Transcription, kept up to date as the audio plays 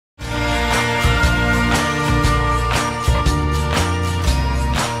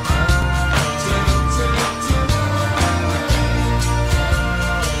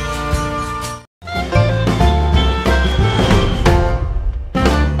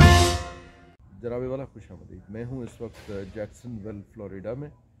जनाबे वाला खुशामदीद। मैं हूँ इस वक्त जैक्सनविल फ्लोरिडा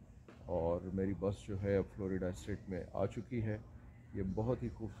में और मेरी बस जो है अब फ्लोरिडा स्टेट में आ चुकी है। ये बहुत ही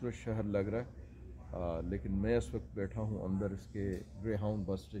खूबसूरत शहर लग रहा है, लेकिन मैं इस वक्त बैठा हूँ अंदर इसके ग्रेहाउंड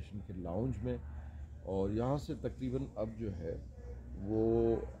बस स्टेशन के लाउंज में और यहाँ से तकरीबन अब जो है वो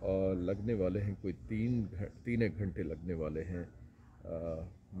लगने वाले हैं कोई तीन एक घंटे लगने वाले हैं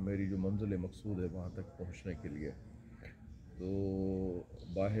मेरी जो मंजिल मकसूद है वहाँ तक पहुँचने के लिए। तो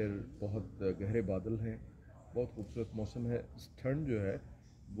बाहर बहुत गहरे बादल हैं, बहुत खूबसूरत मौसम है। ठंड जो है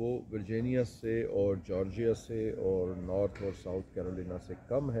वो वर्जीनिया से और जॉर्जिया से और नॉर्थ और साउथ कैरोलिना से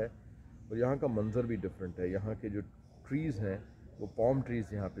कम है और यहाँ का मंज़र भी डिफरेंट है। यहाँ के जो ट्रीज़ हैं वो पॉम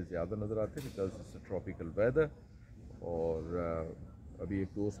ट्रीज़ यहाँ पे ज़्यादा नज़र आते हैं बिकॉज इट्स ट्रॉपिकल वेदर। और अभी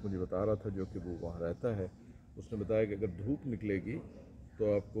एक दोस्त मुझे बता रहा था जो कि वो वहाँ रहता है, उसने बताया कि अगर धूप निकलेगी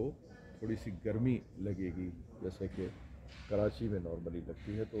तो आपको थोड़ी सी गर्मी लगेगी जैसे कि कराची में नॉर्मली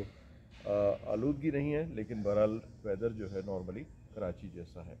लगती है। तो आलूदगी नहीं है, लेकिन बहरहाल वेदर जो है नॉर्मली कराची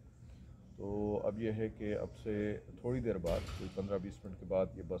जैसा है। तो अब यह है कि अब से थोड़ी देर बाद कोई 15-20 मिनट के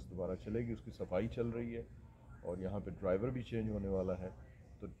बाद ये बस दोबारा चलेगी। उसकी सफाई चल रही है और यहाँ पे ड्राइवर भी चेंज होने वाला है।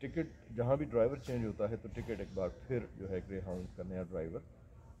 तो टिकट जहाँ भी ड्राइवर चेंज होता है तो टिकट एक बार फिर जो है ग्रेहाउंड का नया ड्राइवर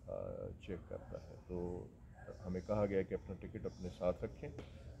चेक करता है। तो हमें कहा गया कि अपना टिकट अपने साथ रखें।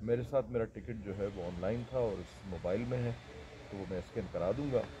 मेरे साथ मेरा टिकट जो है वो ऑनलाइन था और इस मोबाइल में है, तो वो मैं स्कैन करा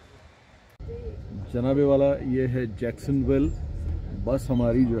दूँगा। जनाबे वाला ये है जैक्सनविल। बस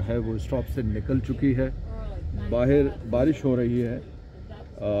हमारी जो है वो स्टॉप से निकल चुकी है। बाहर बारिश हो रही है।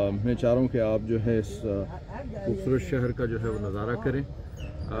 मैं चाह रहा हूँ कि आप जो है इस खूबसूरत शहर का जो है वो नज़ारा करें।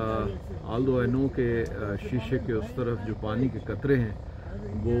 ऑल्दो आई नो के शीशे के उस तरफ जो पानी के कतरे हैं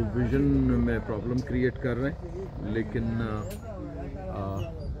वो विज़न में प्रॉब्लम क्रिएट कर रहे हैं, लेकिन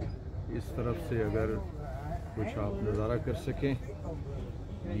इस तरफ से अगर कुछ आप नज़ारा कर सकें।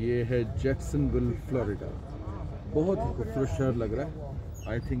 ये है जैक्सनविल फ्लोरिडा। बहुत ही खूबसूरत शहर लग रहा है।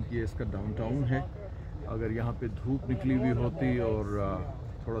 आई थिंक ये इसका डाउनटाउन है। अगर यहाँ पे धूप निकली हुई होती और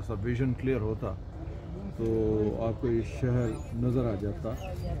थोड़ा सा विज़न क्लियर होता तो आपको ये शहर नज़र आ जाता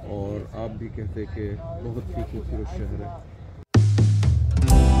और आप भी कहते कि बहुत ही खूबसूरत शहर है।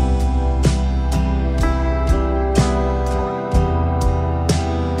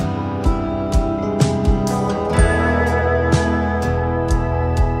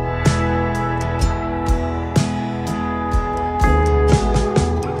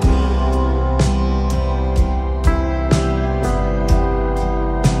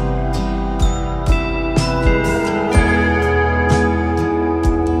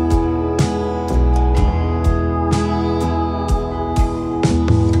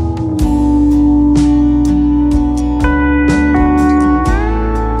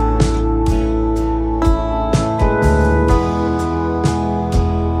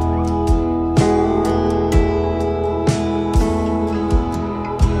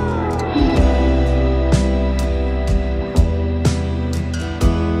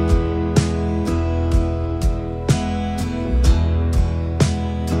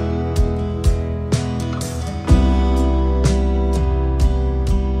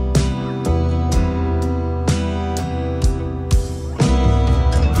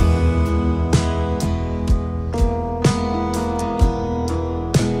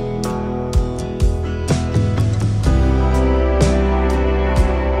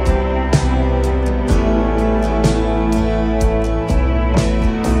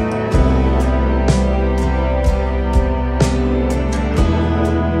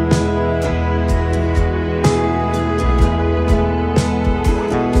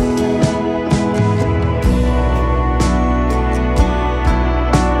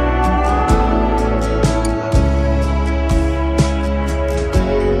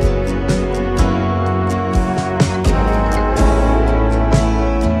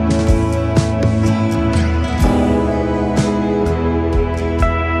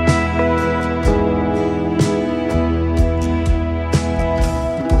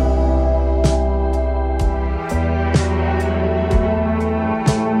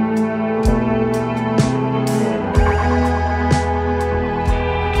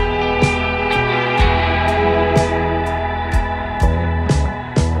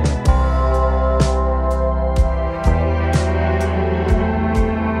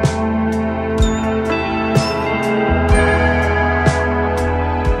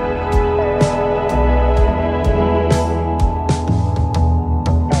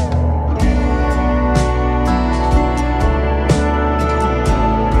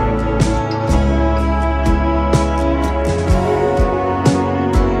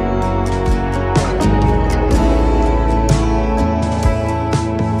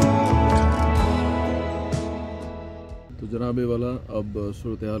 जनाबे वाला, अब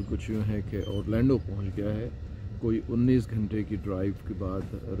सूरत हाल कुछ यूँ है कि ऑरलैंडो पहुँच गया है। कोई 19 घंटे की ड्राइव के बाद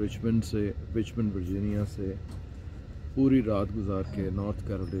रिचमंड वर्जीनिया से पूरी रात गुजार के नॉर्थ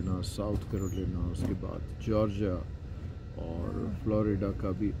कैरोलिना, साउथ कैरोलिना, उसके बाद जॉर्जिया और फ्लोरिडा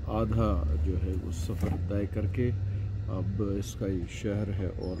का भी आधा जो है वो सफ़र तय करके अब इसका ये शहर है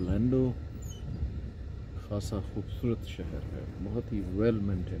ऑरलैंडो। खासा खूबसूरत शहर है, बहुत ही well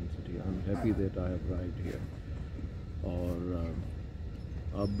maintain city. I am happy that I have ride here. और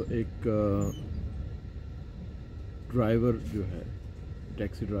अब एक ड्राइवर जो है,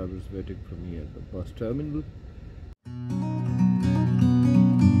 taxi driver is waiting for me at the bus terminal.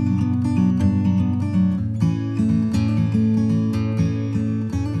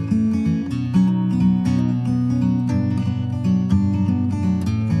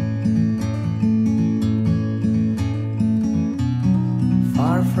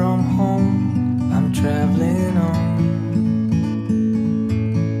 Far from home, I'm traveling on.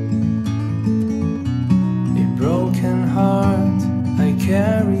 A broken heart I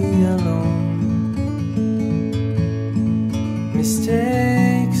carry alone.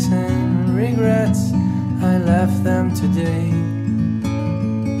 Mistakes and regrets, I left them today.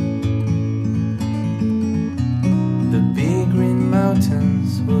 The big green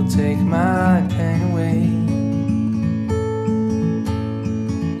mountains will take my pain away.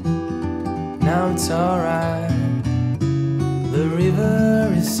 Now it's alright, the river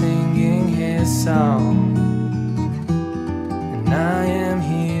is singing his song, and I am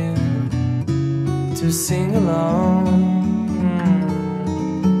here to sing along.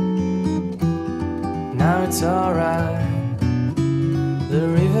 Now it's alright, the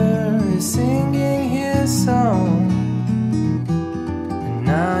river is singing his song, and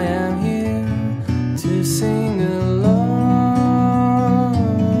I am here to sing along.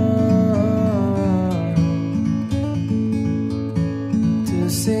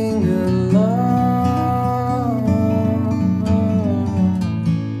 Sing along.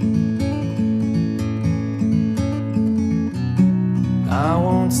 I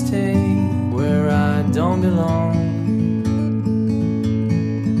won't stay where I don't belong,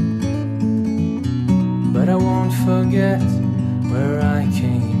 but I won't forget where I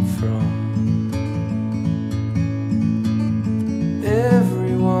came from.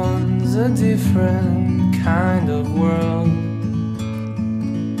 Everyone's a different kind of world,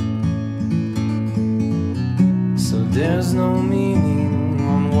 there's no meaning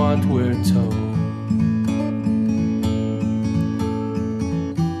on what we're told.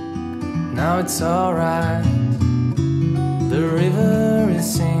 Now it's alright, the river is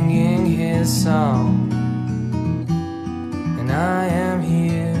singing his song, and I am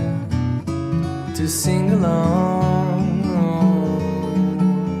here to sing along.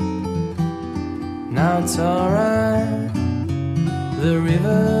 Now it's alright, the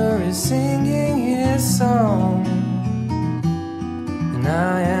river is singing his song, and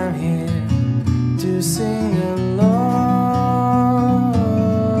I am here to sing along,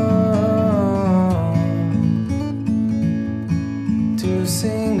 to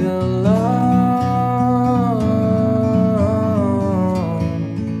sing along,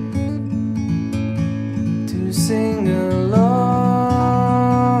 to sing along,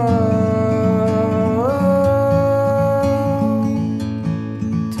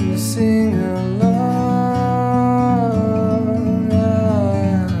 to sing along.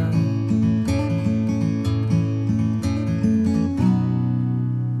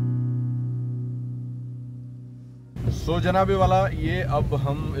 तो जनाबे वाला, ये अब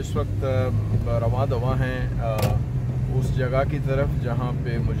हम इस वक्त रवां दवा हैं उस जगह की तरफ जहाँ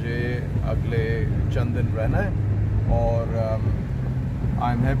पे मुझे अगले चंद दिन रहना है। और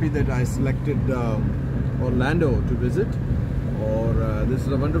I am happy that I selected Orlando to visit. और this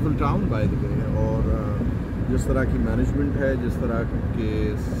is a wonderful town by the way. और जिस तरह की मैनेजमेंट है, जिस तरह के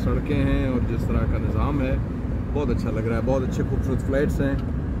सड़कें हैं और जिस तरह का निज़ाम है, बहुत अच्छा लग रहा है। बहुत अच्छे खूबसूरत फ्लैट्स हैं।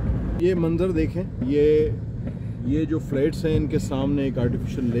 ये मंज़र देखें, ये जो फ्लैट्स हैं, इनके सामने एक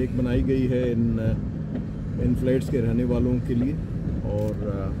आर्टिफिशियल लेक बनाई गई है इन फ्लैट्स के रहने वालों के लिए। और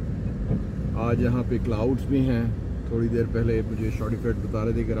आज यहाँ पे क्लाउड्स भी हैं। थोड़ी देर पहले मुझे शॉर्टिफाइड बता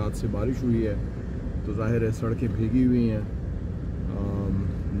रहे थे कि रात से बारिश हुई है, तो जाहिर है सड़कें भीगी हुई हैं,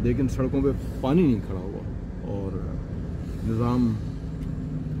 लेकिन सड़कों पे पानी नहीं खड़ा हुआ। और निज़ाम,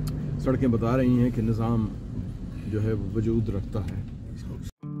 सड़कें बता रही हैं कि निज़ाम जो है वो वजूद रखता है।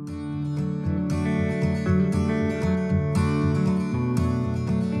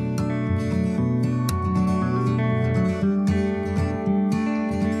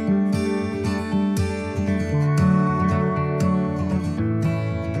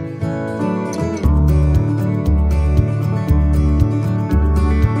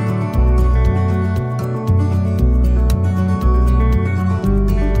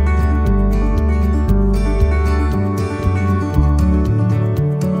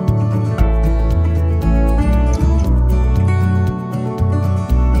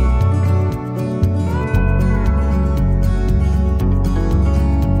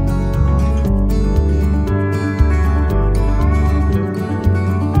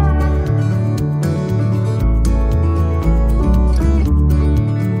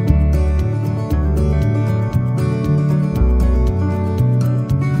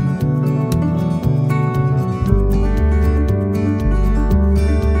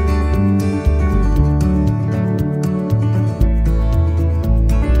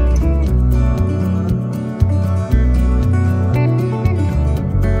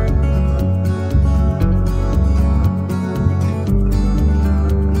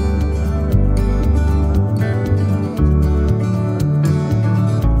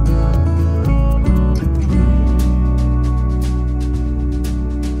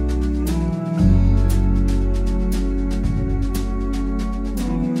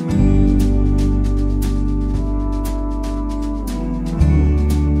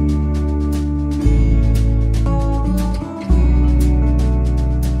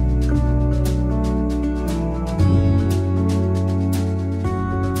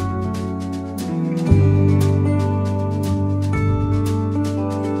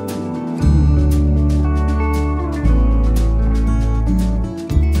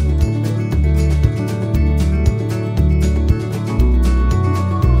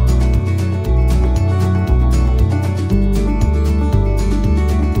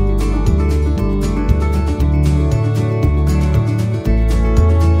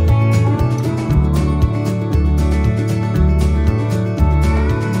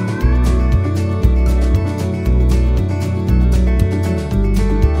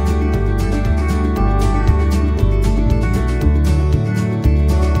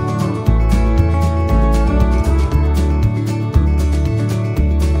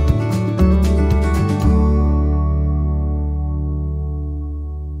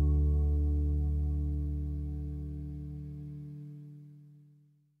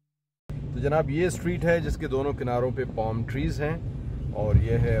 जनाब ये स्ट्रीट है जिसके दोनों किनारों पे पाम ट्रीज़ हैं, और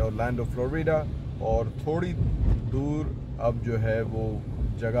ये है ऑरलैंडो फ्लोरिडा। और थोड़ी दूर अब जो है वो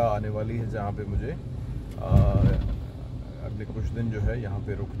जगह आने वाली है जहाँ पे मुझे अगले कुछ दिन जो है यहाँ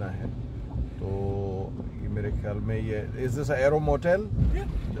पे रुकना है। तो ये मेरे ख्याल में ये is this arrow motel?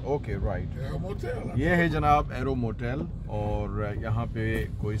 Okay right, ये है जनाब एरो मोटेल। और यहाँ पे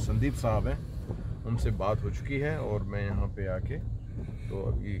कोई संदीप साहब हैं, उनसे बात हो चुकी है और मैं यहाँ पे आके तो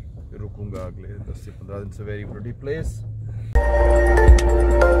अभी रुकूंगा अगले 10 से 15 दिन से। Very pretty place.